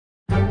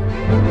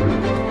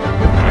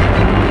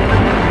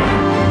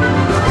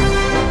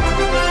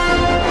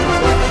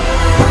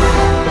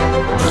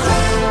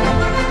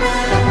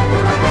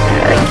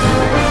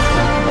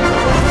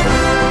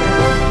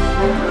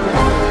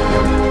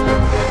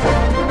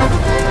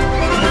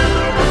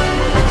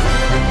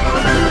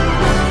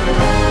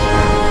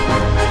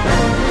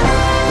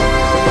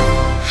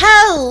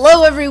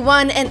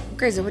everyone, and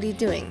Grazer, what are you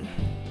doing?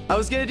 I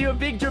was gonna do a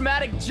big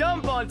dramatic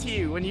jump onto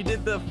you when you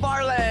did the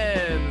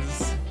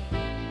Farlands.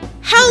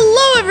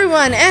 Hello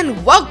everyone,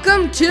 and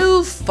welcome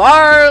to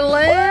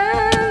Farlands!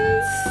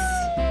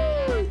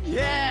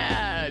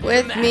 Yeah!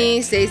 With dramatic.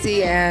 me,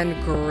 Stacy,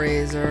 and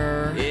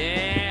Grazer.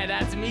 Yeah,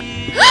 that's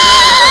me!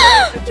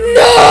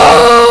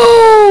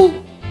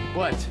 No!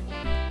 What?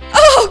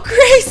 Oh,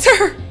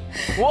 Grazer!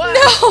 What?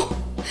 No!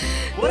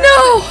 What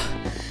No!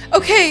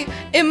 Okay,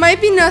 it might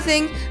be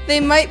nothing. They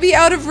might be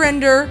out of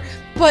render,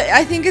 but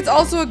I think it's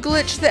also a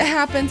glitch that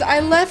happens. I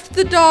left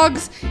the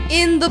dogs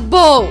in the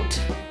boat.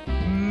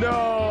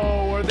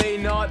 No, are they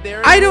not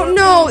there? I don't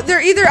know.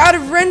 They're either out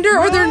of render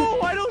or they're...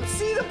 No, I don't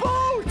see the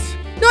boat!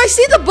 No, I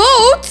see the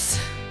boats!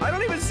 I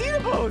don't even see the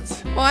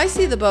boats! Well, I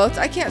see the boats.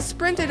 I can't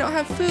sprint. I don't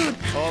have food.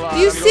 Hold on, Do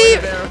you I'm see...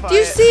 going to verify Do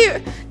you it. see...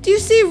 Do you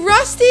see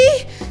Rusty?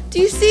 Do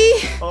you see...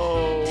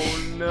 Oh,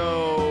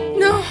 no.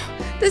 No.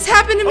 This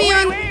happened to me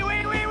on... Wait.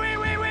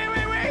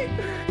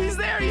 He's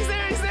there.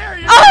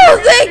 You're Oh,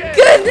 right thank again.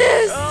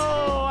 goodness!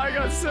 Oh, I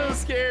got so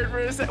scared for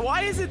a second.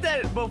 Why is it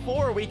that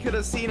before we could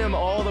have seen him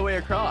all the way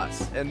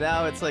across, and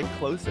now it's like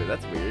closer?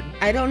 That's weird.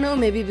 I don't know.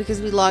 Maybe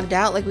because we logged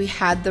out, like we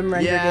had them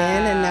rendered in,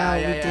 and now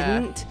we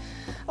didn't.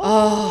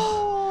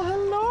 Oh,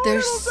 hello. they're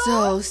little so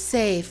dog.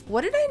 safe.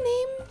 What did I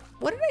name?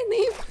 What did I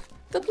name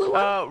the blue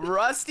one?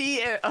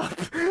 Rusty and Grazer?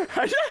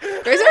 I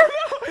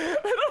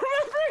don't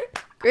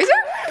remember. Grazer?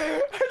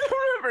 I don't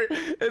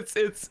remember.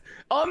 It's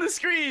on the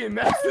screen.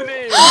 That's the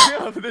name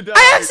of the dog.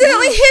 I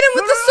accidentally hit him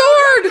with the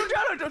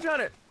sword. Don't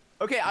drown it.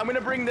 Okay, I'm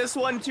gonna bring this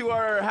one to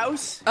our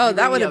house. Oh, You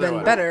that bring would the have other been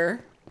one.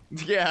 better.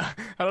 Yeah,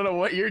 I don't know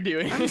what you're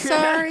doing. I'm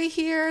sorry.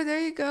 Here, there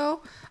you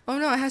go. Oh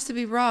no, it has to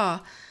be raw.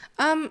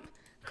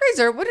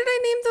 Grazer, what did I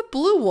name the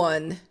blue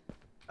one?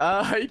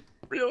 I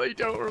really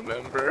don't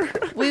remember.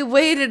 We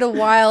waited a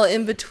while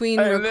in between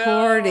I know.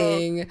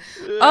 recording. Yeah.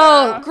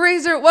 Oh,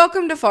 Grazer,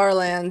 welcome to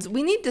Farlands.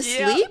 We need to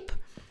Yeah. sleep.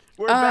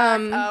 We're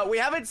back. We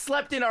haven't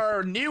slept in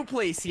our new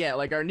place yet,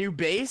 like our new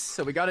base,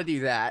 so we gotta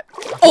do that.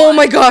 Oh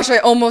my gosh, I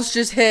almost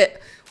just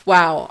hit.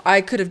 Wow,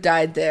 I could have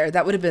died there.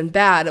 That would have been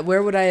bad.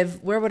 Where would I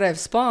have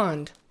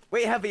spawned?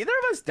 Wait, have either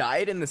of us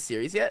died in the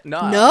series yet?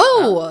 No.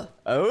 No.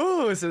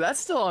 Oh, so that's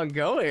still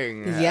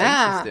ongoing.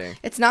 Yeah. Interesting.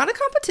 It's not a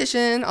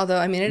competition, although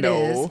I mean it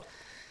is. No.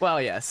 Well,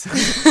 yes.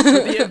 With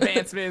the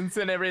advancements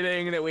and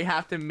everything that we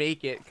have to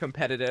make it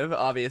competitive,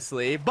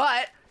 obviously.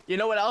 But you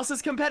know what else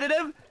is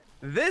competitive?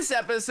 This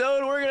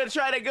episode, we're going to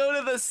try to go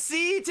to the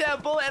Sea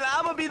Temple, and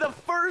I'm going to be the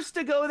first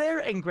to go there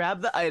and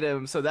grab the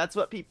items. So that's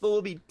what people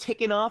will be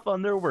ticking off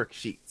on their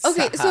worksheets.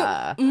 Okay, so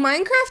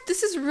Minecraft,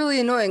 this is really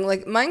annoying.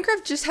 Like,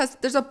 Minecraft just has,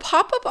 there's a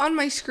pop-up on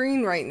my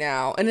screen right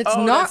now, and it's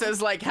not. That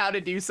says, like, how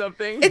to do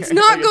something? It's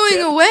not Like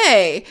going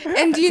away.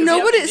 And do you know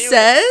what it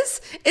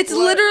says? It's What?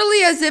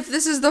 literally as if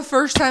this is the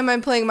first time I'm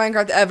playing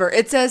Minecraft ever.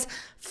 It says,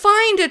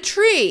 find a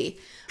tree,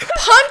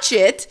 punch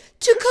it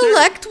to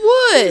collect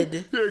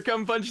wood. Here,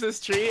 come punch this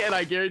tree, and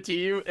I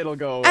guarantee you it'll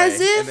go away. As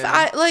if It'll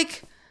I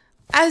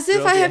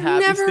be a have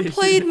happy never station.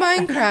 played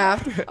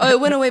Minecraft. Oh, it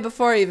went away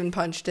before I even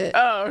punched it.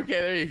 Oh, okay,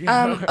 there you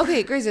go.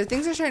 Okay, Grazer,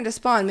 things are starting to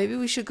spawn. Maybe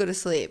we should go to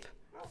sleep.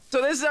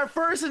 So this is our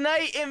first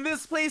night in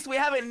this place. We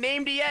haven't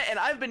named it yet, and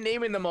I've been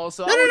naming them all,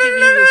 so No, I'm no, gonna no,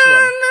 give no, you no, this no,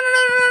 one. no, no,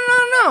 no, no,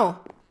 no,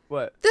 no.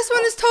 What? This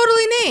one is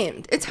totally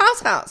named. It's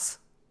House.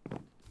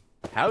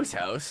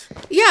 House?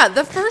 Yeah,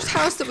 the first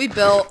house that we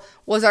built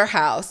was our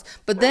house.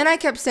 But then I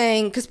kept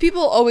saying, because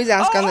people always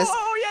ask on this.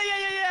 Oh,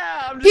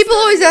 yeah. I'm just People trying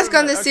to always ask remember.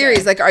 on this Okay.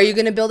 series, like, are you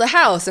going to build a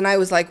house? And I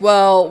was like,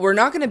 well, we're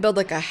not going to build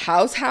like a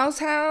house,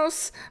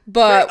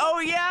 but Oh,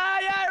 yeah,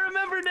 I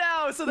remember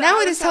now. So the now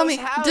it house, is telling me,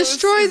 house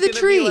destroy is the gonna be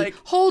tree, like-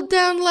 hold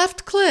down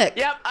left click.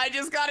 Yep, I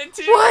just got it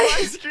too What?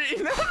 on my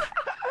screen.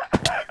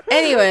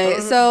 Anyway,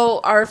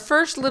 so our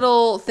first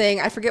little thing,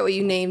 I forget what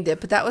you named it,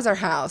 but that was our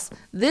house.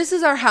 This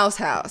is our house,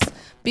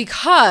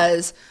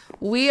 because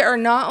we are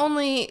not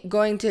only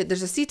going to,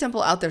 there's a sea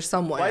temple out there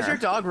somewhere. Why is your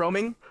dog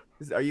roaming?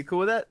 Are you cool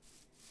with that?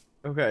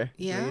 Okay.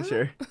 Yeah? Making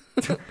sure.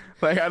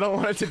 Like, I don't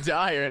want it to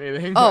die or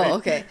anything. Oh, right?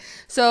 okay.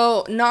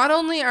 So not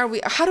only are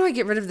we, how do I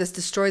get rid of this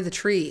destroy the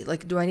tree?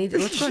 Like, do I need to,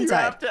 let's go You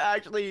inside. have to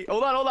actually,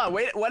 hold on.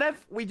 Wait, what if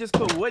we just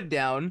put wood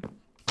down?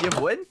 You have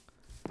wood?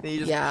 Then you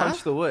just Yeah.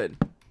 punch the wood.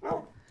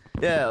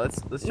 Yeah, let's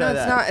try No,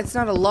 that. it's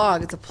not a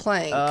log, it's a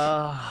plank.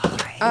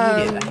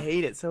 I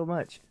hate it so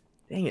much.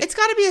 Dang it. It's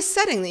got to be a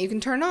setting that you can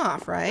turn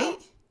off, right?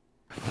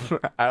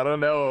 I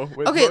don't know.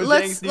 With Okay,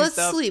 Mojang's new let's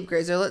stuff- sleep,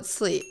 Grazer. Let's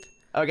sleep.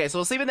 Okay, so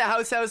we'll sleep in the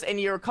house, and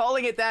you're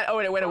calling it that. Oh,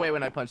 wait, it went away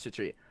when I punched the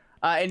tree.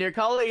 And you're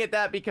calling it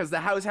that because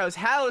the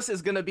house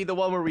is gonna be the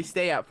one where we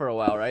stay at for a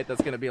while, right?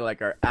 That's gonna be like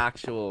our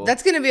actual.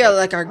 That's gonna be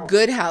like our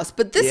good house,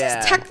 but this Yeah.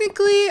 is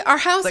technically our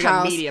house. It's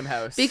like a medium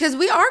house. because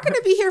we are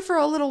gonna be here for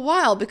a little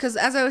while. Because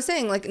as I was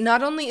saying, like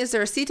not only is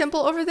there a sea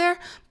temple over there,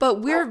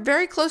 but we're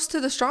very close to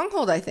the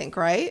Stronghold. I think,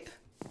 right?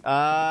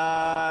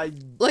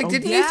 Like,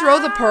 didn't you throw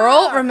the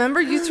pearl?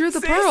 Remember, you threw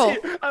the pearl.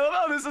 I love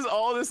how this is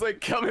all just like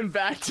coming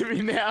back to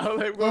me now.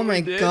 Like, what Oh my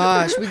we did.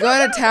 gosh, we go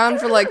out of town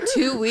for like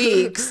 2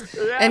 weeks,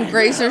 Yeah. and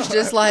Grazer's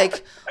just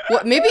like,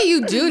 "What? Maybe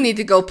you do need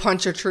to go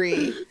punch a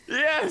tree."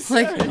 Yeah, Yes.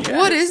 Like, yes.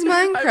 what is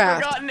Minecraft? I've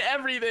forgotten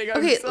everything. I'm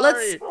okay,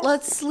 sorry.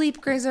 let's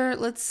sleep, Grazer.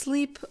 Let's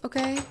sleep,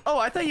 okay? Oh,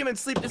 I thought you meant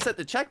sleep just at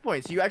the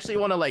checkpoints. You actually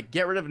want to like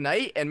get rid of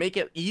night and make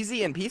it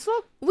easy and peaceful?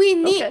 We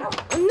need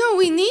okay. No,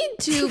 we need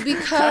to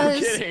because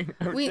I'm kidding.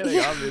 I'm kidding,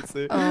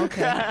 obviously. Oh,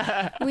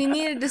 okay. We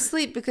needed to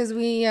sleep because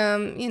we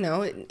you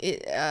know,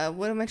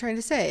 what am I trying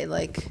to say?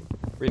 Like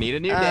we need a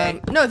new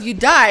day. No, if you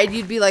died,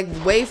 you'd be like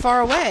way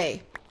far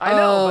away. I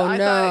know, but I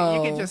no. thought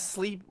you could just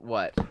sleep.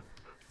 What?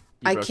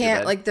 I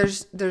can't. Like,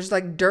 there's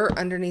like dirt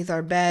underneath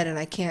our bed, and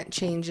I can't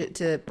change it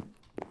to.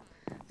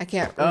 I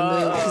can't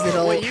remove because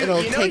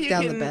it'll take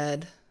down the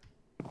bed.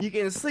 You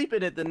can sleep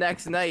in it the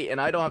next night, and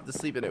I don't have to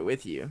sleep in it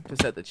with you.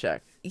 Just at the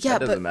check. Yeah,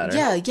 that doesn't matter.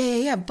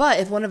 Yeah. But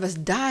if one of us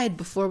died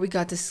before we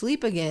got to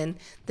sleep again,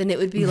 then it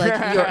would be like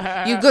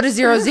you go to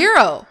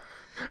 0-0.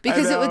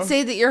 Because it would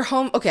say that you're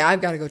home. Okay,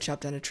 I've got to go chop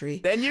down a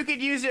tree. Then you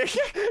could use your.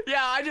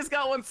 Yeah, I just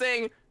got one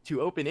saying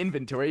to open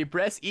inventory,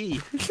 press E.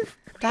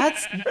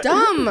 That's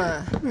dumb.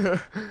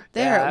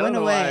 There, it went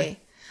away.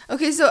 Why.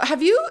 Okay, so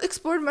have you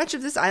explored much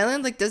of this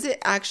island? Like, does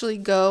it actually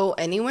go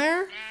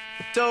anywhere?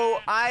 So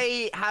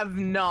I have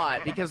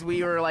not, because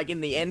we were like in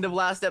the end of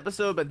last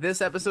episode, but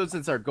this episode,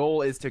 since our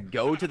goal is to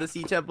go to the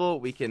sea temple,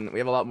 we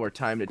have a lot more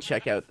time to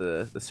check out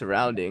the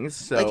surroundings.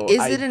 So like,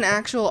 is it an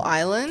actual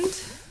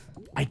island?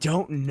 I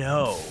don't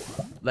know.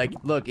 Like,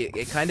 look,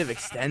 it kind of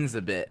extends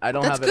a bit. I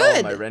don't have it good. all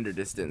in my render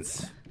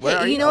distance. Where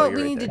are you know what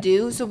we need to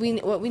do? So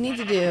what we need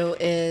to do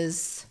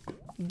is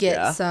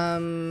get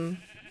some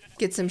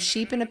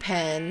sheep in a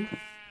pen.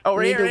 Oh,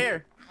 right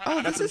here.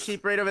 Oh, that's some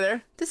sheep right over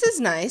there. This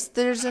is nice.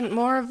 There's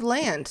more of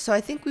land, so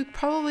I think we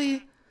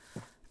probably.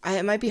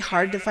 It might be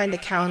hard to find a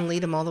cow and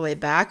lead them all the way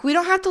back. We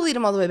don't have to lead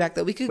them all the way back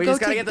though. We could go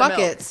take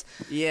buckets.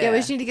 Yeah, we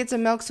just need to get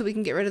some milk so we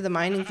can get rid of the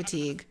mining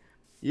fatigue.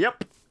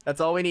 Yep. That's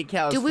all we need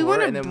cows for. Do we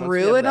want to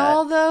brew it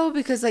all, though?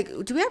 Because, like,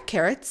 do we have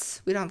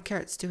carrots? We don't have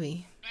carrots, do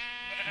we?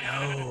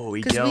 No,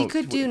 we don't. Because we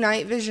could do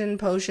night vision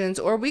potions,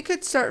 or we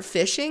could start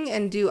fishing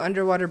and do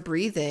underwater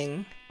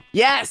breathing.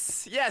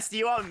 Yes! Yes! Do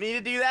you want me to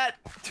do that?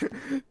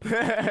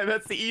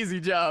 That's the easy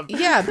job.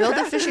 Yeah, build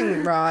a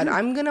fishing rod.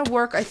 I'm going to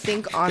work, I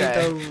think, on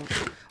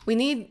we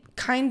need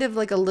kind of,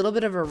 like, a little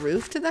bit of a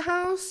roof to the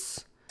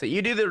house. So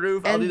you do the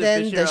roof, I'll do the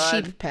fishing rod. And then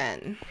the sheep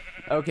pen.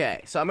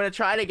 Okay, so I'm gonna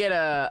try to get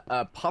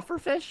a puffer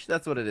fish.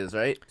 That's what it is,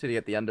 right? To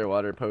get the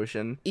underwater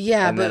potion.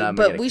 Yeah,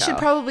 but we should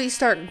probably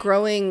start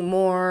growing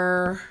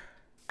more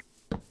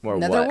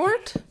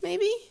netherwort,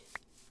 maybe.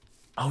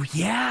 Oh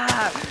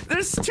yeah,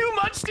 there's too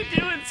much to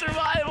do in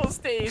survival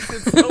states.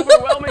 It's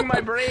overwhelming my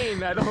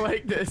brain. I don't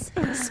like this.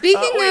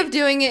 Speaking of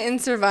doing it in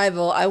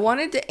survival, I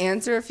wanted to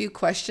answer a few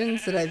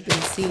questions that I've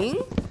been seeing.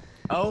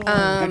 Oh,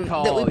 good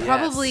call. That we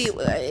probably,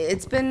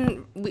 it's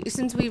been,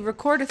 since we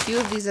record a few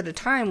of these at a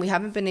time, we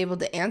haven't been able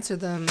to answer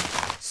them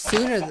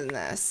sooner than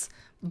this.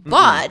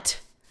 But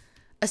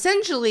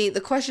essentially, the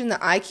question that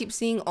I keep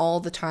seeing all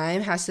the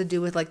time has to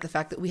do with like the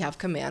fact that we have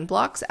command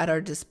blocks at our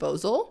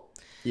disposal.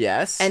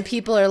 Yes. And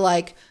people are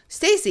like,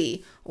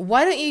 Stacy,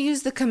 why don't you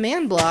use the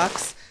command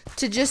blocks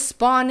to just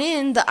spawn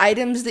in the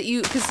items that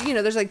you, because, you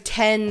know, there's like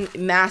 10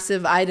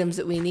 massive items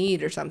that we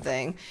need or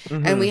something,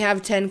 and we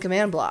have 10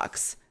 command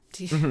blocks.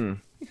 I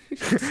didn't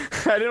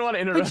want to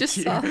interrupt you.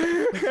 Saw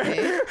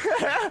okay.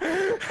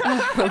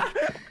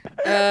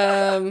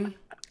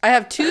 I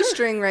have 2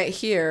 string right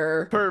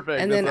here.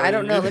 Perfect. And then I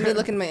don't know. Let me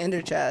look in my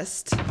ender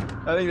chest.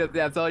 I think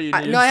that's all you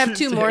need. No, I have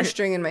 2 more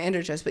string in my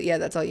ender chest, but yeah,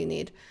 that's all you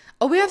need.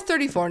 Oh, we have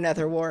 34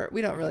 netherwort.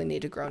 We don't really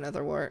need to grow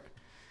netherwort.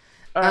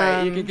 All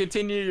right, you can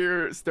continue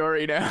your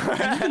story now.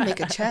 I need to make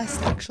a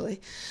chest,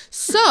 actually.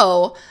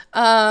 So,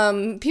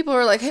 people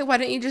are like, hey, why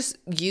don't you just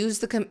use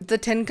the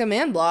 10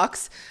 command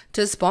blocks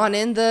to spawn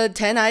in the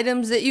 10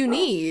 items that you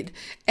need?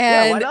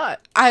 And yeah, why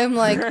not? I'm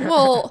like,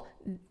 well,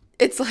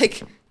 it's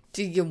like,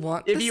 do you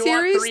want the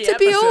series to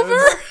be over?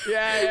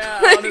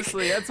 Yeah, like,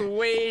 honestly, that's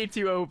way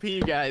too OP,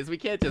 guys. We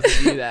can't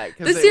just do that.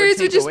 The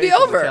series would just be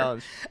over.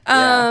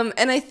 Yeah.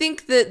 And I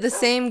think that the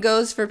same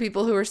goes for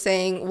people who are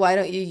saying, why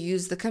don't you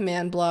use the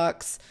command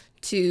blocks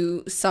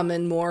to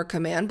summon more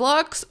command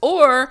blocks?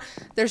 Or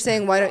they're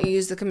saying, why don't you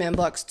use the command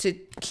blocks to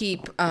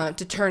keep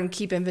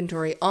keep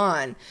inventory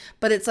on?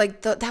 But it's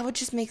like, that would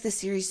just make the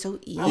series so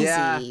easy.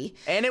 Yeah.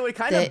 And it would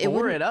kind of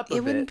bore it up a bit.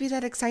 It wouldn't be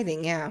that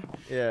exciting, yeah.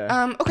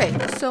 Yeah. Okay,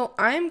 so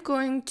I'm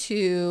going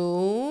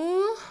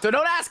to... So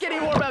don't ask any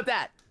more about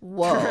that.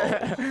 Whoa.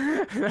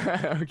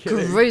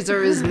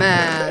 Grazer is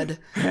mad.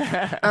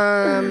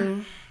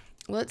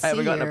 Let's see. I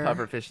haven't gotten a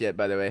puffer fish yet,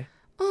 by the way.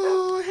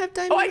 Oh, I have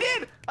diamond. Oh, I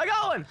did! I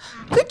got one!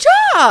 Good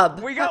job!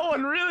 We got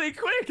one really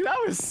quick. That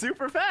was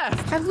super fast.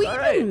 Have we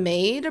even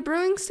made a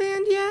brewing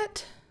stand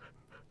yet?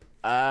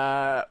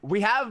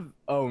 We have...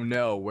 Oh,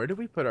 no. Where did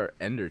we put our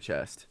ender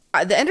chest?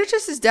 The ender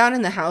chest is down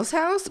in the house,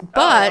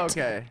 but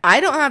okay.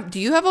 I don't have... Do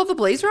you have all the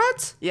blaze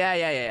rods?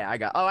 Yeah. I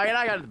got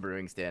the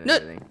brewing stand and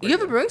everything. You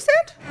have a brewing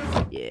stand?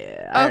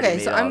 Yeah. Okay,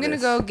 so I'm going to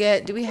go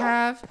get... Do we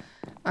have...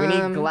 We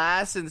need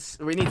glass and...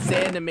 We need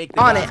sand to make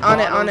the on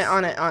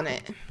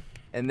it.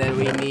 And then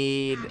we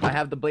need... I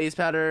have the blaze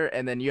powder,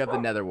 and then you have the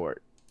netherwort.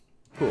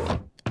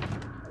 Cool.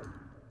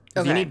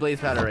 Do you need blaze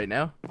powder right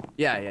now?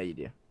 Yeah, you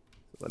do.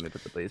 So let me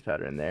put the blaze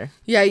powder in there.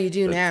 Yeah, you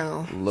do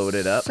now. Load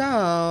it up.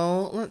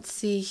 So let's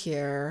see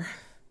here.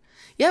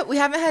 Yep, we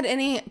haven't had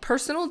any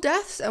personal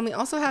deaths, and we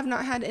also have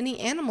not had any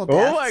animal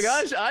deaths. Oh my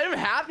gosh, I'm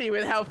happy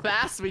with how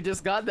fast we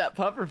just got that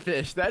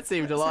pufferfish. That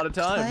saved a lot of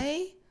time.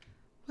 Clay?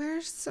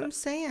 Where's some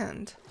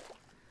sand?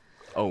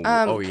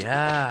 Oh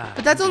yeah.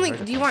 But that's only.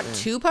 Do you want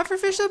 2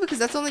 pufferfish though? Because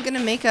that's only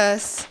gonna make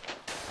us.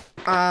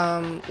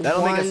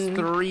 That'll make us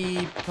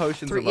 3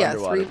 potions of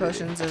underwater. Yeah, 3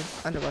 potions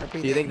of underwater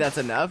breathing. Do you think that's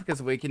enough?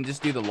 Because we can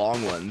just do the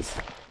long ones.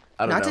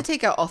 I don't know. Not to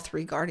take out all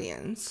 3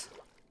 guardians.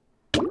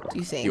 Do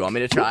you think? Do you want me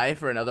to try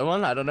for another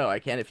one? I don't know. I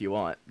can if you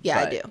want.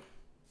 Yeah, but... I do.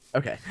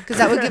 Okay. Because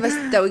that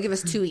would give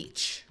us 2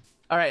 each.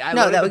 All right.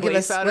 No, that would give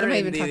us. What am I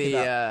even talking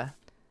about?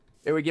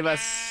 It would give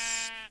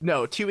us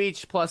 2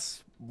 each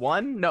plus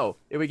 1. No,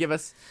 it would give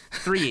us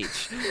 3 each.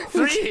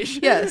 3 each.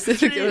 Yes,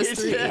 it would give us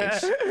 3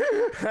 each.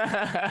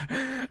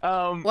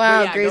 Wow,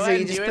 yeah, Grazer,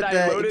 you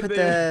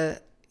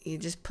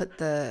just put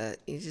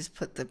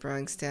the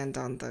brewing stand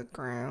on the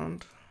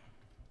ground.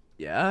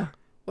 Yeah.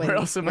 Where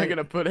else am I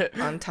gonna put it?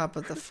 On top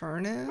of the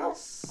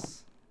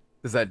furnace.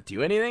 Does that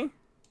do anything?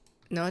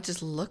 No, it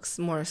just looks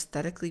more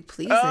aesthetically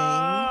pleasing. Oh,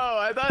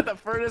 I thought the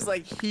furnace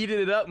like heated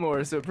it up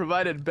more, so it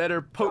provided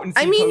better potency.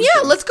 I mean,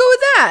 yeah, let's go with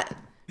that.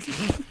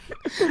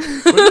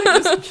 What did I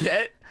just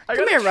get?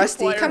 Come here,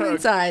 Rusty. Come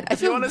inside. I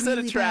feel want to set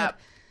a trap.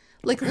 Bad.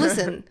 Like,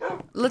 listen,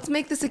 let's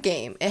make this a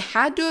game. It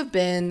had to have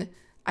been.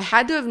 I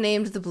had to have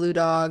named the blue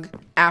dog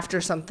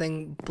after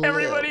something blue.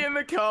 Everybody in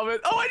the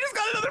comments. Oh, I just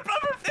got another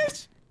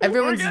pufferfish.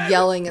 Everyone's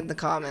yelling in the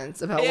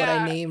comments about what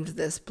I named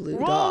this blue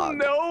dog. We'll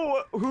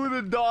know who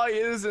the dog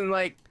is in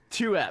like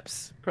 2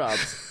 eps.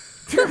 Probs.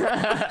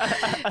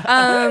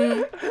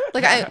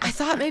 Like I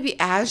thought maybe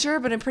Azure,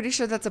 but I'm pretty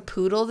sure that's a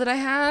poodle that I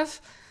have.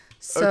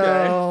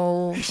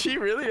 So okay. She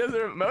really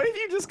doesn't. Maybe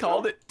you just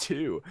called it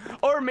 2,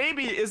 or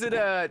maybe is it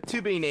a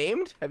to be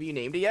named? Have you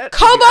named it yet?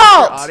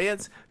 Cobalt.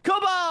 Audience,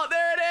 Cobalt.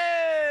 There it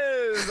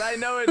is. I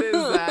know it is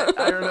that.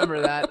 I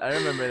remember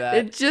that.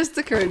 It just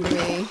occurred to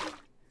me.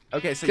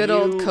 Okay, so good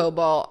old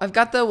Cobalt. I've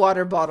got the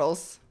water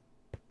bottles.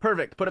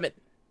 Perfect. Put them in,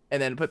 and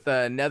then put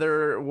the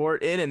nether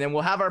wart in, and then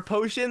we'll have our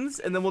potions,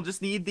 and then we'll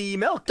just need the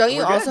milk. Don't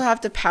you also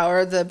have to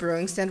power the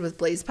brewing stand with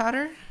blaze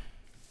powder?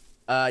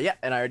 Yeah,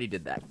 and I already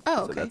did that.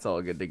 Oh, okay. So that's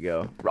all good to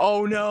go.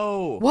 Oh,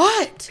 no.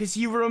 What? Because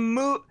you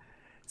removed...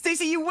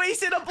 Stacy, you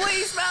wasted a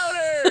blaze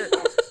powder!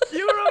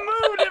 You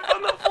removed it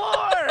from the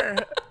floor!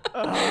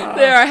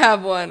 There, I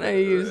have one. I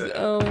used...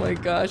 Oh, my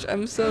gosh.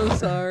 I'm so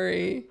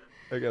sorry.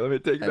 Okay, let me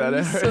take that out.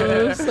 I'm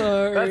so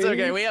sorry. That's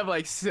okay. We have,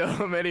 like,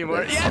 so many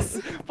more. Yes!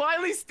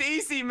 Finally,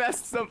 Stacy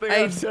messed something up.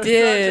 I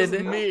did. Not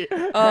just me.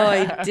 Oh,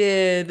 I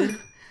did.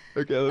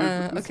 Okay,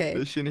 let me put this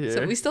fish in here.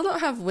 So we still don't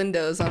have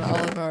windows on all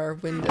of our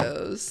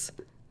windows.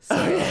 So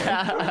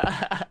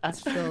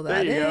let's fill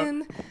that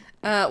in.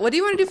 What do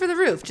you want to do for the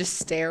roof? Just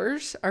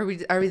stairs? Are we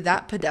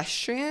that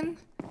pedestrian?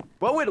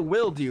 What would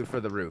Will do for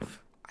the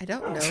roof? I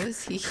don't know.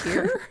 Is he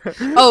here?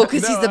 Oh,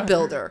 because he's the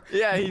builder.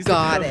 Yeah, he's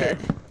got the builder.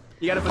 it.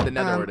 You gotta put the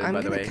nether in,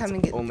 by the way. I'm gonna come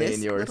and get only this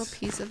in yours. little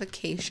piece of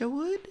acacia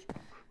wood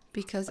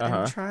because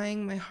I'm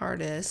trying my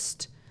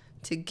hardest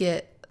to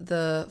get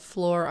the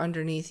floor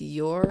underneath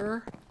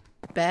your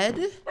bed.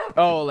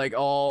 Oh, like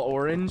all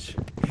orange?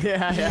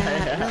 Yeah.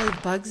 It really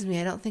bugs me.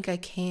 I don't think I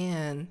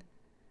can.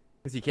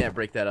 Because you can't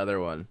break that other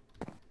one.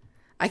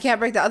 I can't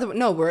break the other one.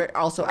 No, we're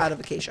also out of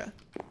acacia.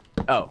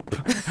 Oh.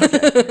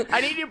 Okay.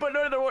 I need you to put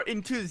another word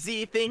into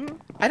Z thing.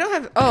 I don't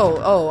have...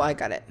 Oh, I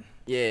got it.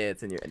 Yeah,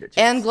 it's in your ender chest.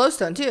 And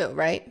glowstone too,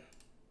 right?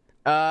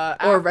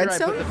 Or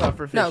redstone?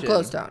 No,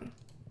 glowstone.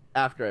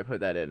 After I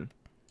put that in.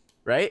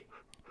 Right?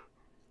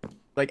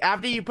 Like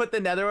after you put the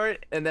netherwort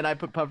and then I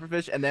put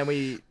pufferfish and then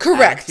we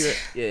correct.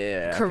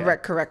 Yeah.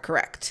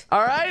 Correct.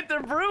 All right,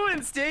 they're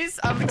brewing, Stace.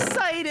 I'm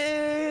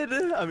excited.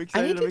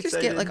 I need to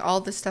just get like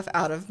all this stuff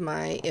out of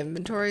my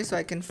inventory so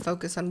I can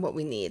focus on what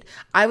we need.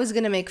 I was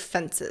gonna make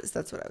fences.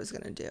 That's what I was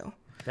gonna do.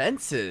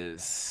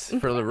 Fences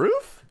for the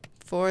roof?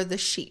 For the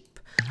sheep.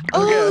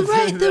 Oh,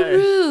 right, the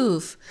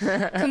roof.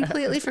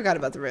 Completely forgot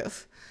about the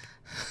roof.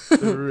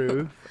 The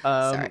roof.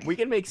 Sorry. We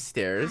can make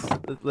stairs.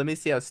 Let me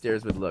see how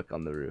stairs would look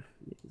on the roof.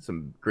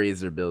 Some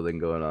Grazer building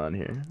going on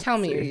here. Tell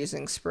me you're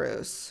using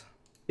spruce.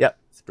 Yep,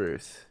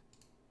 spruce.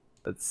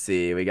 Let's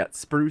see. We got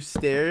spruce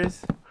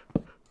stairs.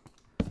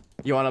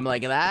 You want them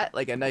like that?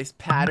 Like a nice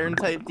pattern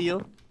type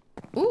deal?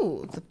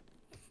 Ooh,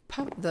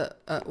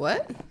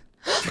 what?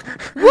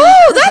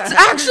 Whoa, that's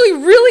actually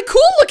really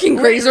cool looking,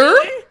 Grazer.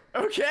 Really?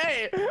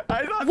 Okay,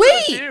 I thought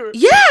so too.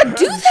 Yeah,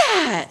 do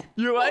that.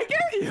 You like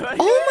it? You like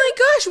my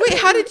gosh, wait,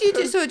 how did you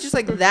do? So it's just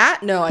like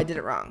that? No, I did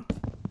it wrong.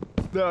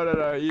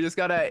 No. You just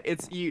gotta.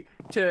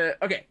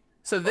 Okay.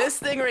 So this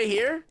thing right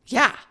here.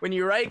 Yeah. When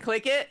you right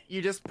click it,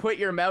 you just put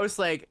your mouse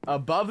like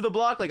above the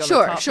block, like on the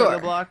top part of the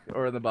block,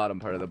 or in the bottom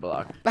part of the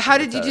block. But how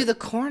did you do the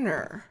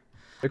corner?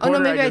 Oh no,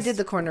 maybe I did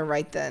the corner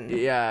right then.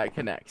 Yeah, it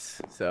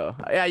connects. So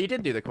yeah, you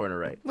did do the corner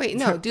right. Wait,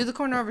 no, do the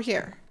corner over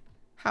here.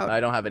 How?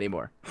 I don't have any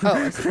more. Oh,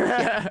 I see.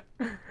 Yeah.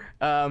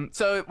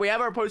 So we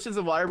have our potions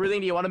of water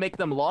breathing. Do you want to make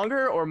them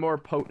longer or more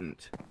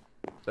potent?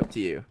 It's up to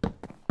you.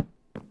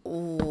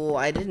 Oh,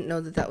 I didn't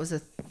know that was a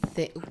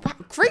thing. Wow,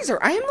 Fraser,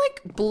 I am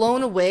like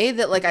blown away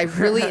that like I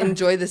really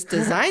enjoy this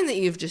design that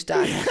you've just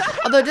done.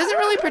 Although it doesn't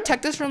really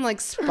protect us from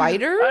like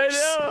spiders.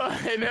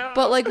 I know.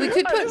 But like we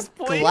could put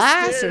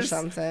glass stairs or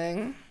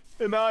something.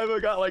 And now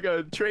I've got like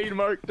a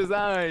trademark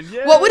design.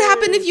 Yay! What would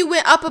happen if you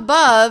went up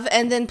above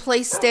and then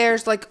placed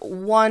stairs like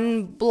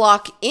one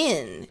block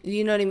in?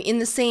 You know what I mean? In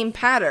the same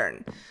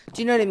pattern.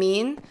 Do you know what I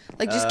mean?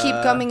 Like just keep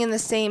coming in the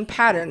same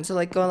pattern. So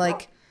like go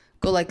like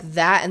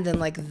that and then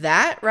like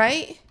that,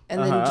 right?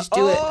 And then just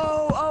do it.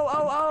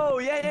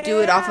 Yeah.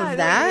 Do it off of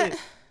that.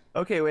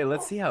 Okay, wait.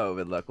 Let's see how it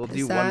would look. We'll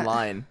do one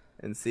line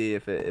and see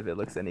if it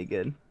looks any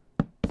good.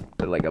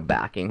 Put like a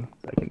backing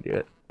so I can do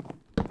it.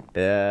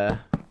 Yeah.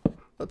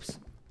 Oops.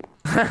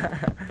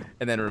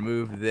 And then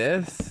remove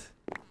this.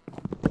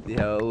 See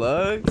how it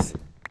looks.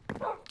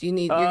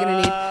 You're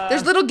gonna need.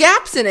 There's little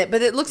gaps in it,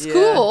 but it looks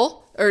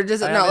cool. Or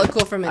does it not look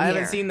cool from in here? I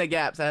haven't seen the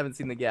gaps.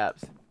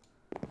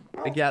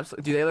 The gaps.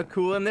 Do they look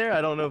cool in there?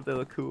 I don't know if they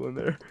look cool in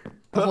there.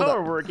 I thought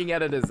we're working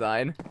at a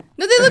design.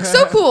 No, they look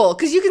so cool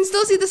because you can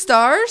still see the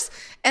stars,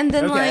 and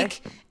then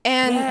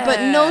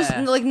but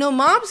no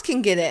mobs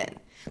can get in.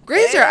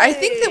 Grazer, I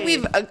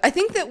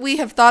think that we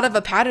have thought of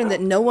a pattern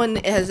that no one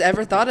has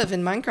ever thought of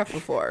in Minecraft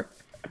before.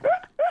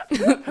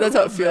 That's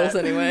how it feels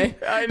anyway.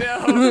 I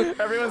know.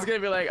 Everyone's gonna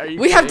be like, "Are you?"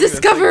 We have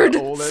discovered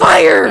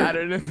fire.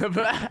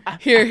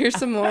 Here's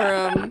some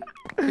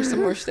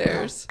more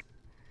stairs.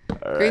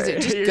 Right. Grazer,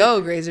 just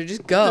go, Grazer.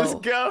 Just go.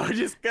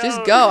 Just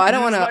go. I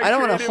don't want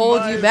to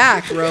hold you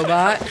back,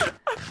 robot.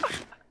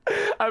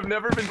 I've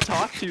never been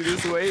talked to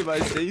this way by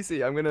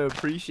Stacy. I'm gonna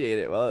appreciate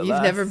it. Well,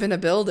 you've never been a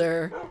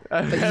builder,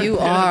 but you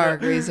are,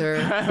 Grazer.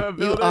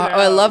 You are.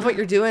 Oh, I love what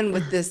you're doing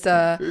with this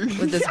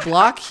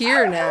block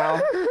here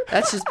now.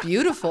 That's just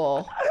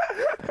beautiful.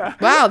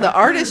 Wow, the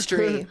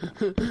artistry.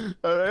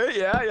 All right,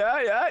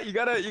 yeah. You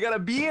gotta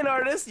be an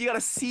artist. You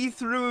gotta see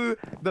through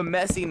the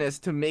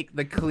messiness to make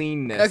the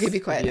cleanness. Okay, be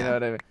quiet. You know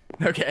what I mean?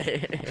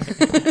 Okay.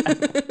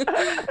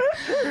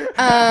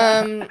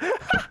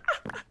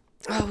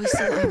 Oh, we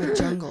still don't have a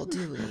jungle,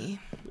 do we?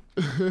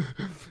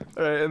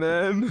 Alright, and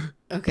then...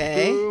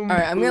 Okay.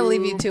 Alright, I'm gonna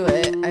leave you to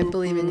it. I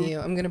believe in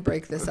you. I'm gonna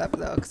break this up,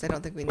 though, because I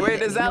don't think we need it.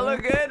 Wait, does that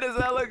look good?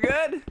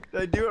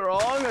 Did I do it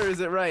wrong, or is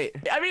it right?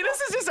 I mean,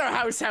 this is just our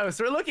house.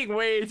 We're looking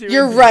way too...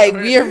 You're right.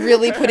 We are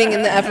really putting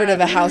in the effort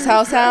of a house.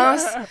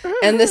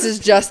 And this is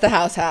just the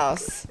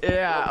house.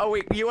 Yeah. Oh,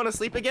 wait, you want to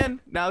sleep again?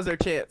 Now's our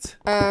chance.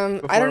 I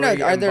don't know.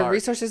 Are there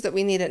resources that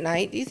we need at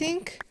night, do you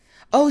think?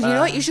 Oh, you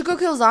know what? You should go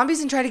kill zombies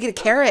and try to get a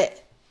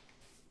carrot.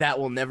 That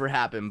will never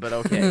happen, but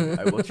okay,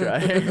 I will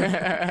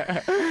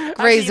try.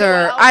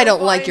 Grazer, I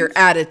don't like your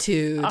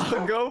attitude.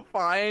 I'll go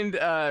find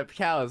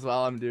cows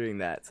while I'm doing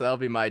that, so that'll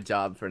be my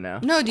job for now.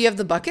 No, do you have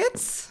the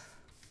buckets?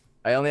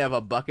 I only have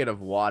a bucket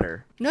of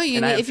water. No,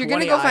 you need, if you're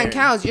gonna go find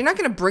cows, you're not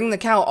gonna bring the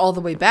cow all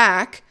the way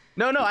back.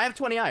 No, I have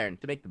 20 iron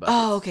to make the bucket.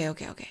 Oh,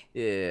 okay.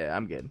 Yeah,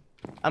 I'm good.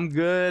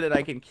 And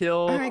I can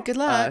kill. All right, good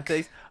luck.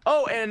 Things.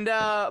 Oh, and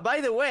by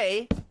the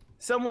way.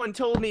 Someone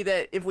told me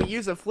that if we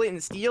use a flint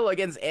and steel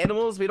against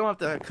animals, we don't have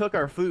to cook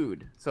our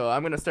food. So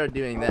I'm gonna start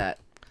doing that,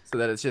 so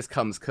that it just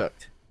comes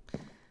cooked.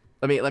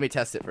 Let me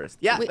test it first.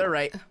 Yeah, they're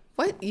right.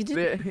 What? You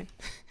didn't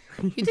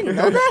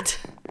know that?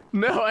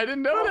 No, I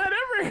didn't know that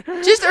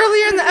ever. Just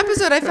earlier in the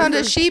episode, I found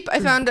a sheep.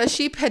 A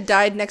sheep had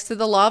died next to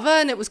the lava,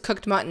 and it was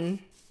cooked mutton.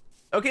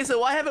 Okay, so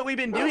why haven't we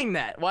been doing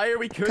that? Why are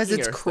we cooking? Because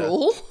it's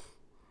cruel.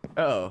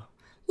 Oh.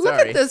 Look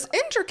at this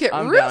intricate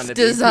roof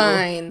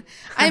design.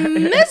 I'm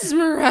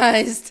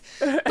mesmerized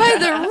by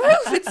the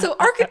roof. It's so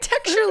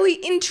architecturally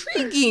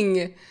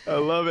intriguing. I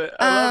love it.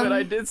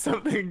 I did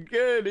something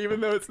good,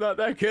 even though it's not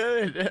that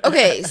good.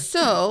 Okay,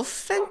 so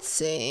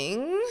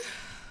fencing.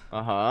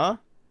 Uh-huh.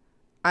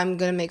 I'm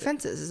going to make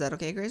fences. Is that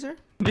okay, Grazer?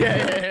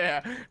 Yeah.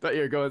 Thought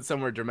you were going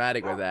somewhere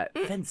dramatic with that.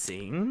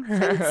 Fencing.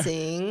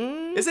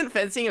 Isn't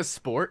fencing a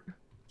sport?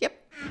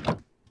 Yep.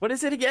 What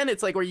is it again?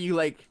 It's like where you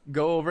like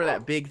go over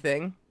that big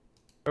thing.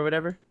 Or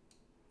whatever.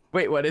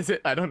 Wait, what is it?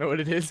 I don't know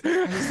what it is. Are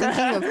you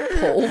thinking of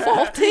pole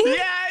vaulting?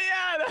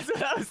 Yeah, that's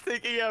what I was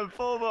thinking of.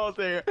 Pole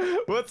vaulting.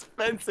 What's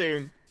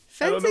fencing?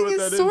 Fencing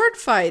is sword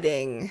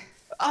fighting.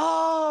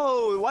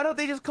 Oh, why don't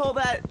they just call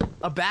that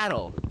a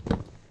battle?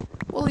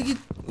 Well,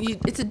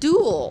 it's a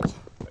duel.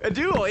 A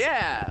duel,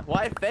 yeah.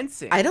 Why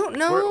fencing? I don't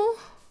know.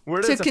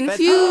 Where to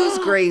confuse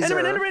Grazer.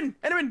 Enderman.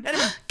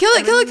 Kill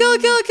it.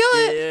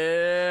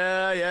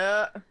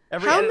 Yeah.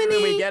 Every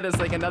enderman we get is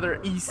like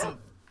another easy.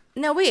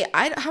 Now wait,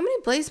 how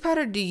many blaze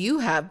powder do you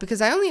have? Because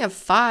I only have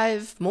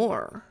 5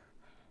 more.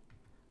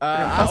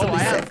 I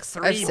have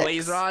 3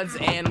 blaze rods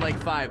and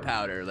like 5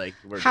 powder. Like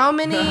how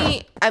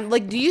many?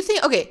 Do you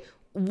think? Okay,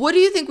 what do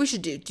you think we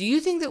should do? Do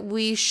you think that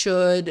we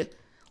should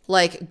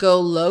like go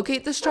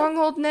locate the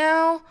stronghold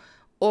now,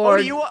 or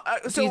do you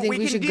think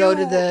we should go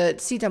to the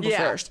sea temple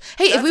first?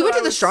 Hey, if we went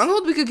to the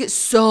stronghold, we could get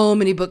so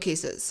many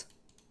bookcases.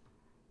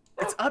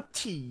 It's up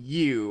to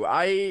you.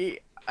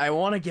 I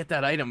want to get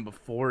that item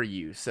before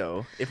you,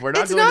 so if we're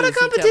not it's not a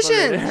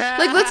competition.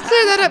 Like, let's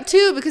clear that up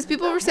too, because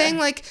people were saying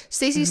like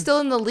Stacy's still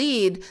in the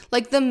lead.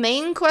 Like the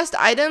main quest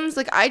items,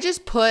 like I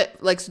just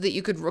put like so that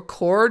you could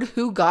record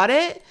who got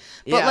it,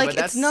 but like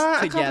it's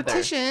not together. A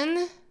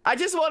competition. I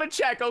just want to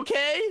check,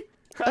 okay?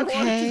 I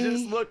want it to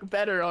just look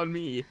better on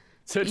me,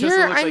 so it just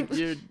looks like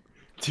you're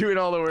doing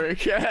all the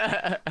work.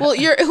 Well,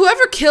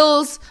 whoever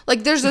kills,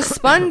 like there's a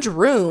sponge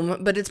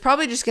room, but it's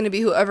probably just going to be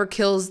whoever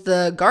kills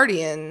the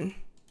guardian.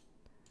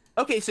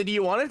 Okay, so do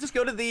you want to just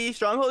go to the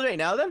stronghold right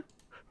now then?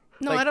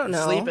 No, like, I don't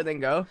know. Sleep and then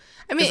go?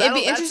 I mean, it'd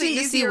be interesting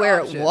to see where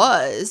it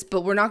was,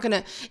 but we're not going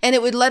to... And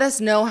it would let us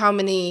know how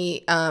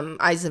many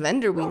Eyes of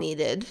Ender we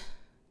needed.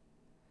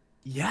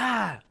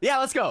 Yeah. Yeah,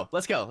 let's go.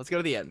 Let's go. Let's go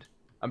to the end.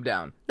 I'm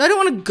down. No, I don't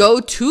want to go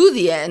to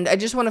the end. I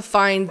just want to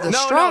find the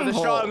stronghold. No, the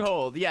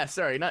stronghold. Yeah,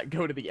 sorry, not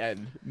go to the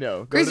end.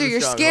 No. Grazer, you're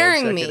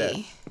scaring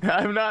me.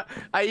 I'm not...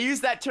 I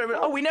used that term...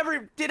 Oh, we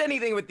never did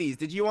anything with these.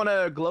 Did you want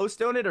to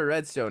glowstone it or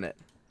redstone it?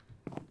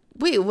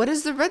 Wait, what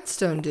does the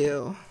redstone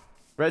do?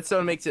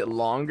 Redstone makes it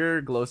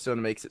longer, glowstone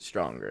makes it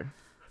stronger.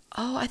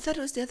 Oh, I thought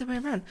it was the other way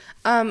around.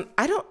 I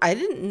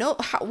didn't know.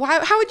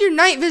 How would your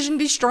night vision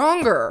be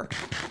stronger?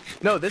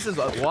 No, this is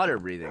water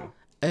breathing.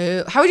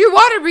 How would your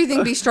water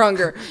breathing be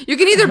stronger? You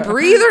can either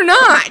breathe or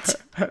not.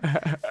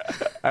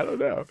 I don't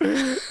know.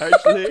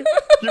 Actually,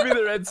 give me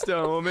the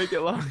redstone. We'll make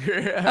it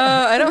longer.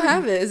 I don't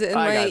have it. Is it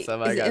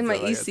in my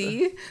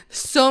EC?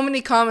 So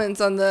many comments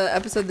on the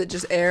episode that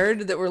just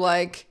aired that were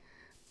like,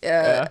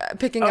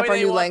 picking up our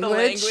new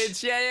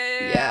language.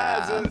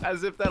 Yeah.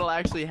 As if that'll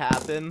actually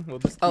happen. We'll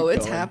just keep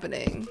it's going.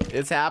 happening.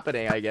 It's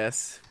happening, I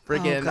guess.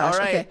 Freaking. Gosh, all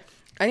right. Okay.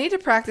 I need to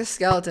practice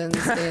skeletons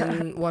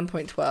in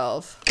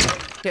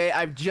 1.12. Okay,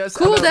 I've just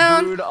cool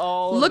down.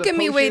 Look at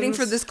me waiting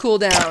for this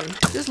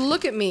cooldown. Just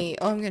look at me.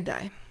 Oh, I'm gonna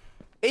die.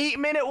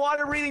 8-minute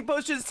water breathing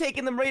potions,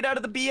 taking them right out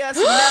of the BS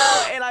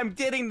now, and I'm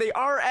getting the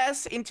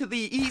RS into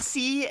the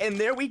EC, and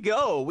there we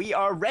go. We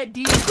are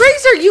ready.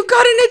 Grazer, you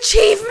got an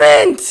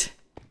achievement.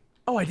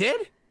 Oh, I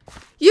did?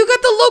 You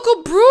got the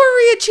local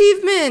brewery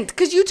achievement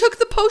because you took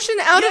the potion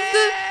out of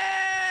the...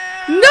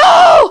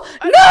 No!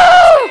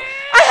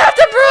 I have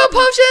to brew a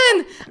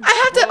potion! I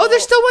have to... Oh,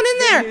 there's still one in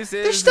there.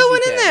 There's still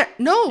one in there.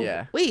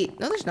 No. Wait.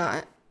 No, there's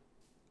not.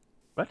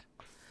 What?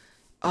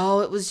 Oh,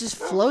 it was just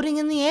floating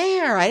in the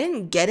air. I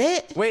didn't get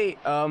it. Wait,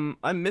 I'm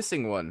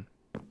missing one.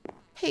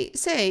 Hey,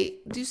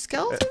 do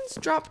skeletons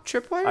drop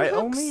tripwire hooks? I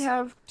only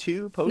have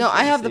 2 potions. No,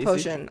 I have the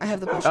potion.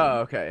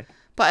 Oh, okay.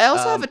 But I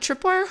also have a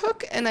tripwire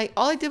hook, and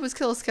all I did was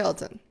kill a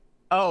skeleton.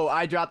 Oh,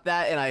 I dropped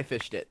that, and I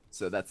fished it.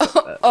 So that's...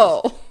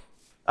 Oh.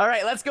 All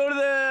right, let's go to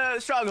the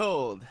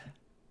stronghold.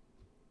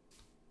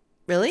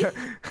 Really?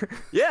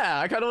 Yeah,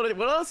 I kind of want to...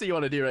 What else do you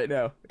want to do right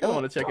now? I kind of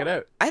want to check it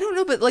out. I don't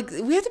know, but, like,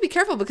 we have to be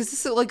careful because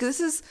this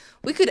is...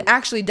 We could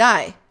actually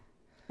die.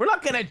 We're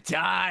not going to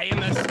die in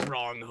the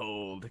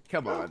stronghold.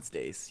 Come on,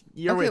 Stace.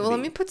 You're okay, well, let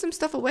me put some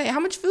stuff away. How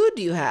much food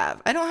do you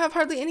have? I don't have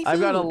hardly any food. I've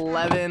got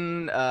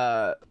 11...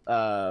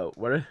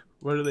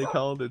 What are they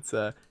called? It's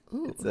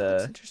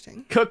that's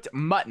interesting. Cooked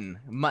mutton.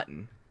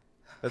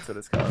 That's what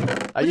it's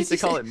called. I used to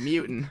call it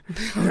mutant.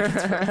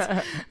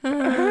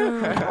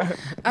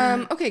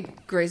 Okay,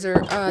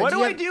 Grazer. What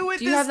do I do with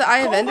this? Do you have the Eye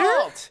of Ender?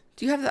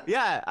 Do you have the?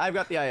 Yeah, I've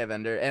got the Eye of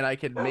Ender, and I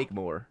could make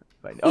more.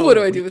 What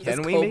do I do with this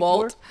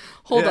cobalt?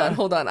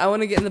 Hold on. I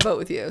want to get in the boat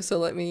with you. So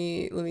let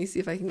me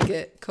see if I can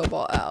get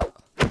cobalt out.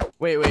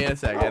 Wait a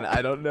second.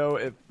 I don't know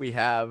if we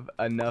have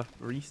enough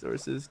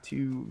resources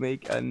to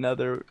make an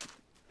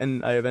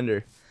Eye of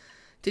Ender.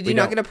 Did you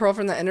not get a pearl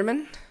from the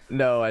Enderman?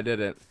 No, I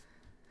didn't.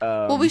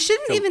 Well, we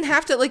shouldn't even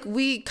have to, like,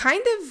 we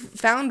kind of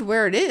found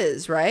where it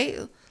is, right?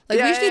 Like, we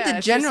just need the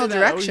general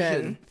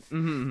direction.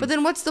 Mm-hmm. But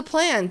then what's the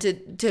plan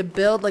to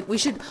build, like, we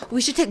should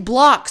take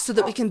blocks so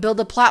that we can build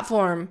a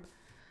platform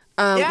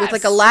with,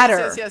 like, a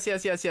ladder.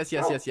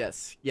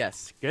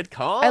 Yes. Good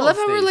call. I love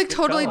how we're, like,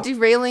 totally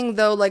derailing,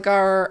 though, like,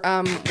 our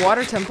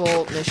water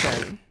temple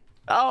mission.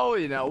 Oh,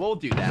 we'll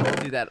do that. We'll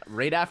do that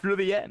right after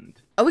the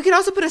end. Oh, we can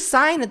also put a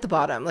sign at the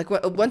bottom. Like,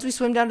 once we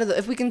swim down to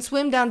if we can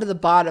swim down to the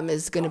bottom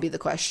is going to be the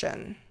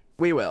question.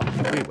 We will.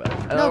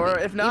 No, or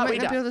if not, we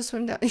might not be able to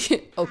swim down.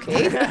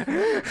 Okay.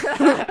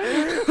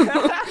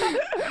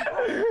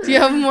 Do you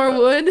have more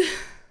wood?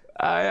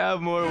 I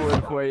have more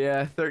wood for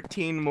you.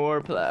 13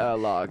 more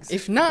logs.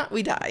 If not,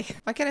 we die.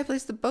 Why can't I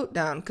place the boat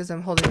down? Because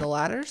I'm holding the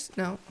ladders?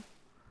 No.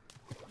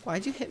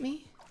 Why'd you hit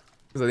me?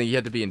 Because I think you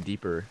had to be in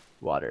deeper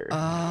water.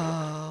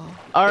 Oh.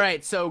 All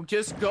right, so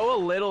just go a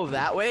little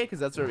that way, because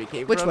that's where we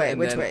came from. Which way?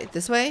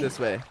 This way? This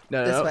way.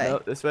 No,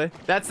 this way.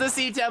 That's the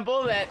sea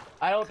temple that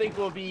I don't think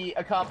we'll be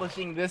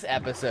accomplishing this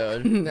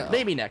episode. No.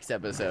 Maybe next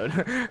episode.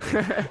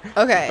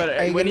 Okay. But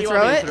are you going to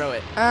throw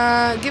it?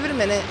 Give it a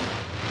minute.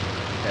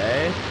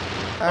 Okay.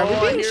 Are we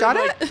being shot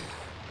at?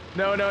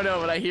 No,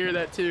 but I hear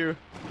that too.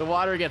 The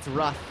water gets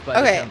rough.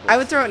 Okay, I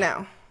would throw it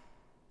now.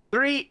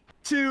 3,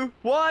 2,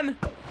 1.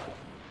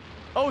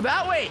 Oh,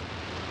 that way.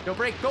 Don't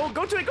break. Go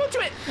to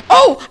it.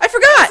 Oh, I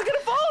forgot. It's gonna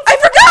fall. I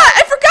forgot.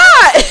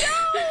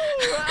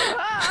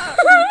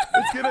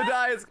 No! It's It's gonna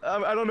die.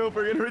 I don't know if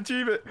we're gonna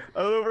retrieve it.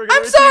 I don't know if we're gonna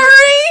I'm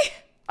sorry.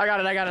 I got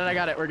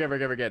it. We're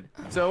good.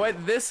 So it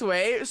went this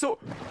way. So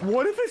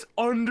what if it's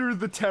under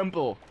the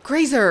temple?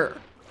 Grazer,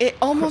 it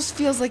almost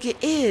feels like it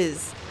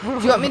is. Do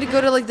you want me to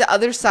go to like the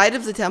other side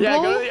of the temple? Yeah,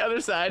 go to the other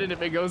side, and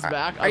if it goes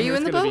back, are you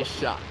in the boat? Be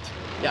shocked.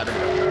 Yeah, there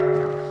we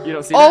go. You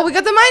don't see that? Oh, we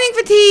got the mining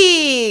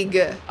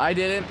fatigue. I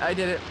did it. I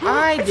did.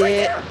 Right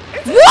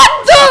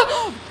what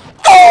the?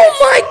 Oh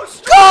my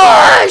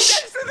gosh!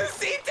 Next to the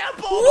sea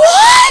temple.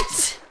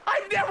 What?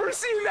 I've never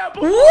seen that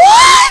before.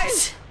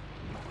 What?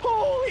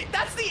 Holy,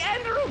 that's the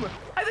end room.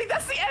 I think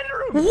that's the end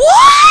room.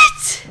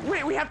 What?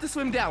 Wait, we have to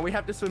swim down. We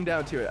have to swim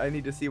down to it. I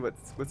need to see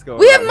what's going on.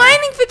 We have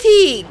mining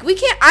fatigue. We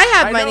can't. I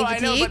have mining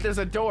fatigue. I know, but there's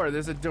a door.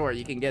 There's a door.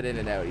 You can get in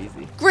and out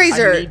easy.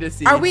 Grazer,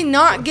 are we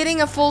not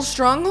getting a full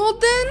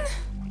stronghold then?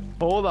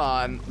 Hold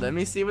on. Let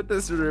me see what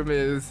this room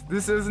is.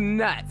 This is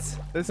nuts.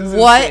 This is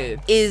what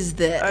insane. Is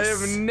this? I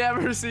have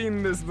never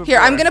seen this before. Here,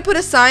 I'm gonna put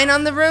a sign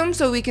on the room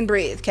so we can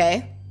breathe.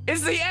 Okay?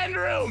 It's the end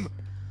room.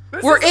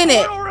 We're in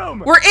it.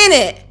 Room. We're in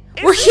it.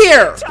 We're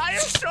here. Entire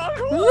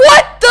stronghold.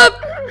 What the?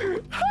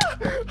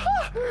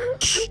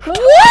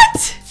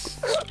 What?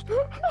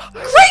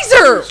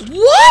 Grazer,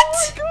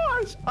 what? Oh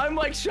my gosh. I'm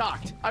like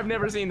shocked. I've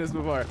never seen this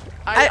before.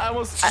 I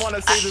almost want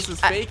to say this is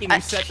fake and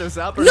you set this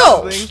up or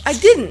something. No, I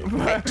didn't.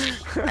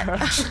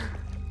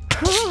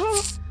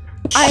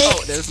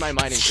 Oh, there's my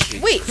mining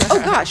fatigue. Wait, oh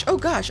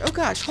gosh.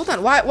 Hold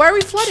on. Why are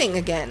we flooding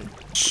again?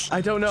 I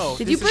don't know.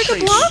 Did you break a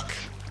block?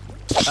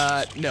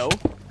 No.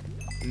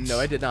 No,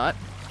 I did not.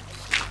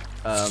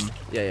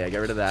 Yeah, get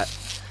rid of that.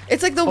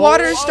 It's like the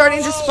water is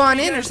starting to spawn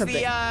in or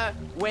something.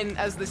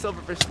 As the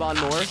silverfish spawn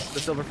more, the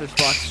silverfish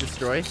blocks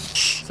destroy.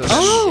 So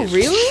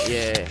really?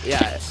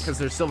 Yeah, because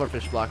there's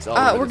silverfish blocks all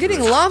over. We're getting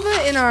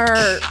lava in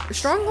our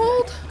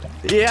stronghold?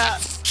 Yeah.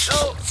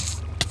 Oh.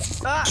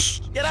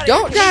 Get out of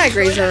Don't die,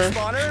 Grazer.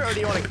 Spawner, or do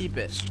you want to keep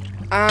it?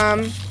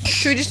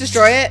 Should we just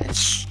destroy it?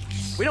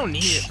 We don't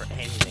need it for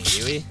anything,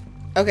 do we?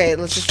 Okay,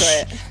 let's destroy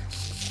it.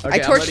 Okay, I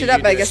torched it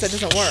up, but I guess that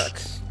doesn't work.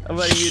 I'm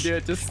letting you do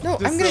it. No,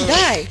 I'm gonna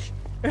die.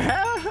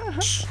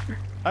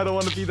 I don't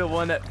want to be the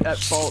one at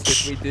fault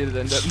if we did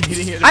end up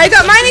needing it. I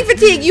got mining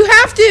fatigue. You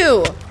have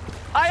to.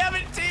 I have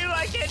it too.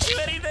 I can't do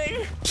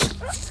anything.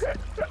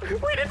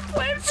 We didn't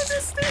plan for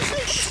this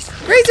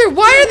thing. Grazer,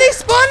 why are they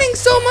spawning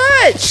so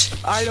much?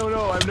 I don't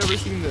know. I've never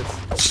seen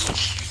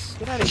this.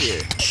 Get out of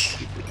here.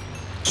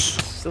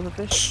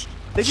 Silverfish.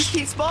 They just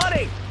keep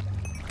spawning.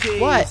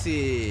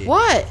 Casey,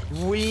 What?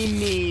 We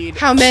need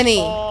how many?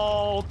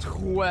 All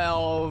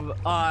 12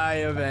 Eye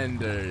of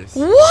Enders.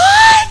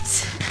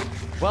 What?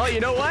 Well,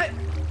 you know what?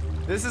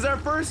 This is our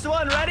first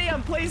one. Ready?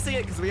 I'm placing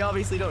it because we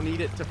obviously don't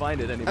need it to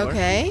find it anymore.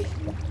 Okay.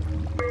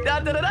 Da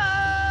da da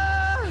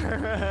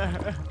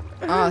da!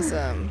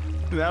 Awesome.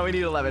 Now we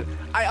need 11.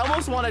 I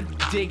almost want to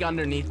dig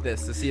underneath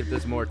this to see if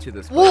there's more to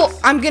this place. Well,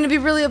 I'm gonna be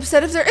really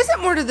upset if there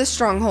isn't more to this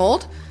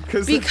stronghold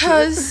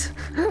because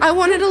I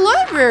wanted a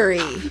library.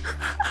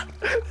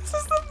 This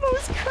is the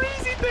most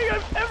crazy thing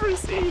I've ever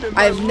seen in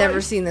my I've life.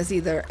 never seen this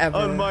either, ever.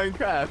 On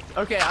Minecraft.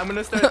 Okay, I'm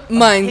gonna start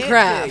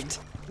Minecraft.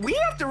 We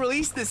have to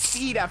release this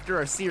seed after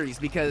our series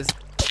because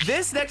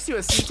this next to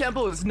a seed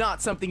temple is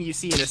not something you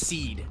see in a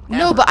seed.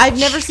 No, but I've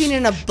never seen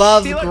it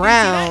above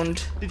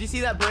ground. Did you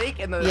see that break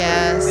and the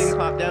thing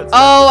popped out? So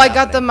oh, I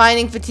got the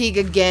mining fatigue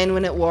again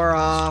when it wore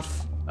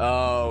off.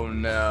 Oh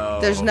no.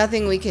 There's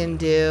nothing we can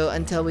do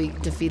until we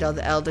defeat all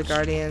the Elder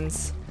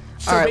Guardians.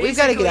 So all right, we've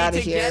got to get out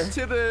of here. here. To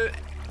get to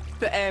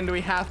the end,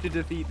 we have to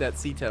defeat that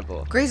sea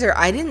temple. Grazer,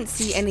 I didn't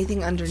see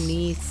anything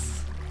underneath.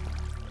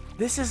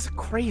 This is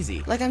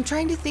crazy. Like, I'm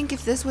trying to think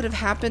if this would have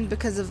happened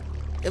because of...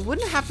 It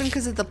wouldn't have happened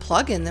because of the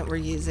plugin that we're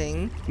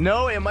using.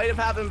 No, it might have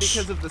happened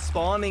because of the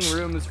spawning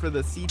rooms for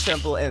the sea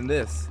temple and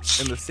this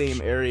in the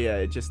same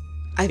area. It just...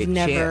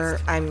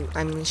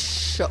 I'm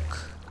shook.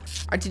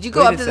 Did you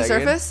go up to the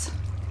surface?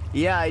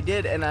 Yeah, I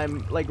did, and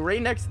I'm like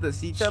right next to the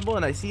sea temple,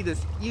 and I see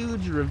this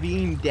huge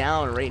ravine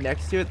down right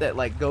next to it that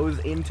like goes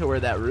into where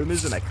that room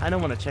is, and I kind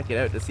of want to check it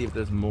out to see if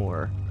there's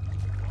more.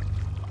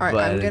 All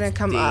right, I'm gonna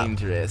come up.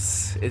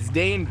 It's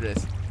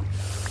dangerous.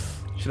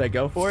 Should I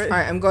go for it? All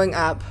right, I'm going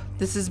up.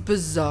 This is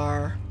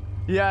bizarre.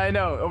 Yeah, I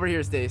know. Over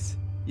here, Stace.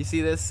 You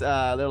see this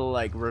little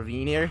like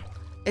ravine here?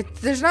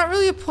 There's not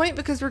really a point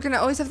because we're gonna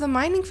always have the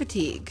mining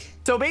fatigue.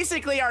 So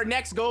basically, our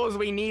next goal is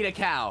we need a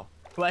cow.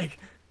 Like,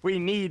 we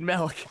need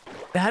milk.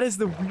 That is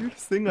the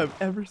weirdest thing I've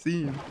ever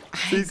seen.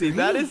 Stacey,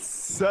 that is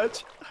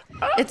such...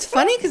 It's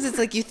funny because it's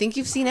like you think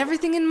you've seen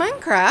everything in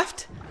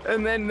Minecraft.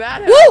 And then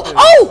that Whoa! happens.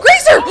 Oh,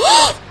 Grazer!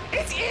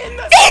 It's in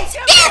the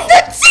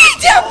sea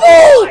temple!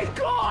 Oh my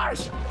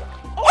gosh!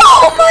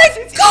 Oh my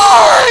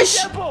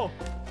gosh!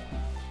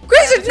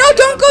 Grazer, no,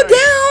 don't go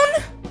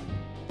down!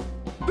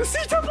 The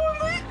sea temple in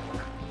the...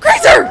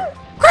 Grazer!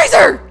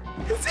 Grazer!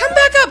 Come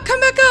back up, come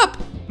back up!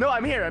 No,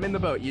 I'm here. I'm in the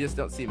boat. You just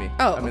don't see me.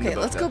 Oh, I'm okay.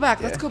 Let's now. go back.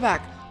 Yeah. Let's go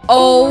back.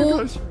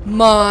 Oh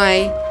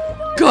my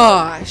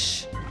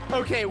gosh.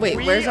 Okay, wait,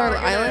 where's our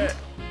island?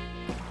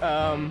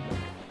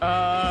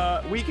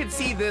 We could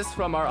see this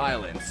from our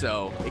island,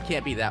 so it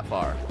can't be that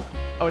far.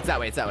 Oh, it's that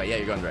way. It's that way. Yeah,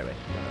 you're going the right way.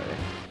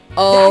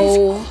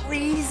 Oh, that is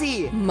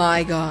crazy.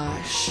 My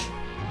gosh.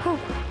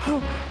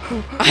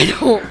 I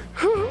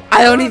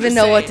don't even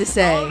know what to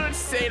say. I don't know what to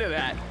say to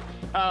that.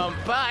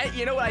 But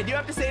you know what I do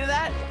have to say to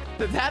that?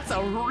 That's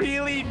a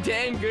really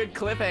dang good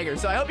cliffhanger.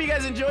 So I hope you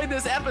guys enjoyed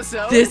this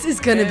episode. This is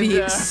gonna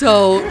be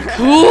so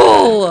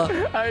cool.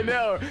 I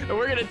know. And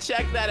we're gonna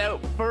check that out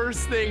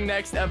first thing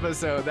next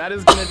episode. That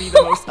is gonna be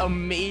the most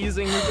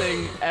amazing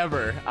thing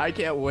ever. I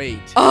can't wait.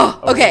 Oh,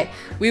 okay.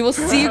 We will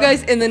see you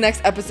guys in the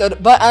next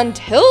episode. But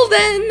until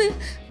then,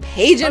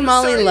 Paige and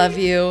Molly love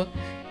you.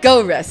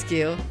 Go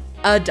rescue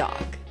a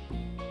dog.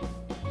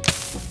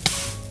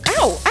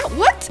 Ow! Ow!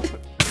 What?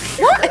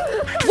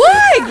 What?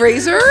 Why,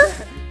 Grazer?